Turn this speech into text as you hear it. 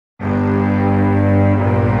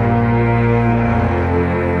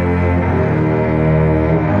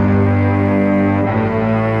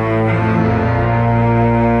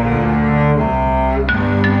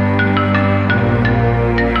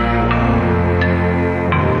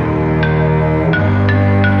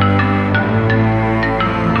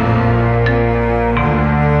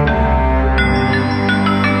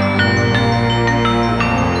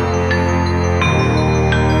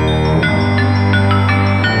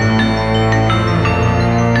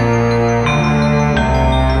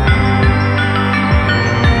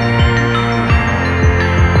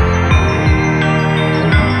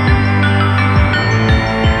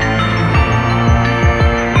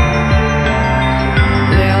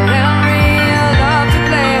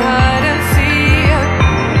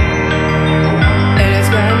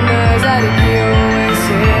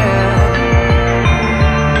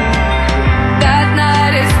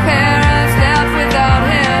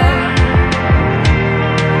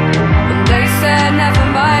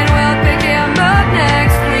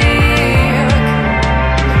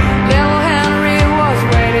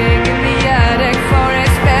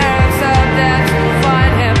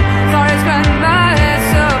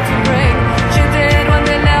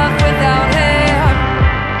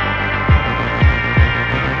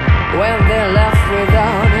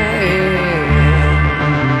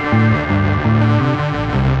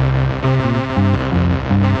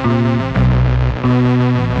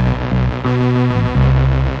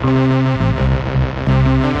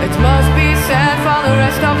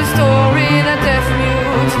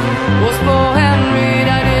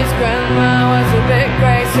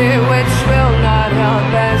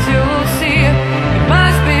up, as you'll see. It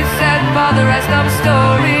must be said for the rest of the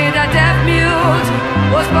story that deaf mute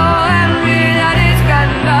was born and read that his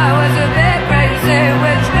grandma was a bit crazy,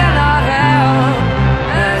 which will not help,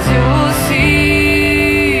 as you'll see.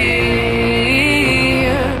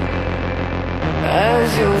 As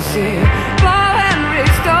you'll see. Paul Henry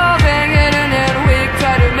starving in an week,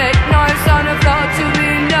 tried to make noise on the floor to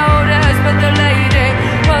be noticed, but the lady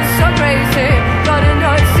was so crazy, thought a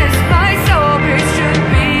noise is my soul breeze should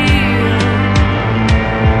be.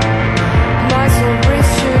 My soul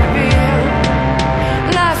breeze should be.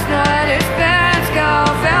 Last night his parents' girl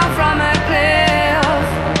fell from a cliff,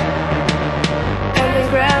 and his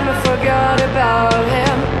grandma forgot about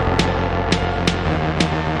him.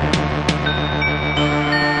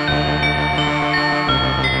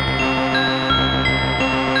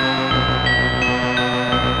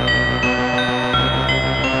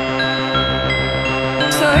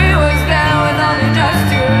 So he was down with only just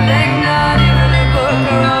two legs, not even a book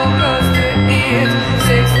or own clothes to eat.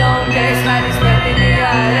 6 long days had he spent in the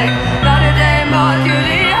attic, not a day more could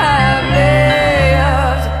he have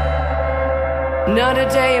lived. Not a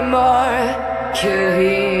day more could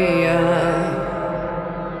he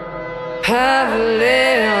have lived.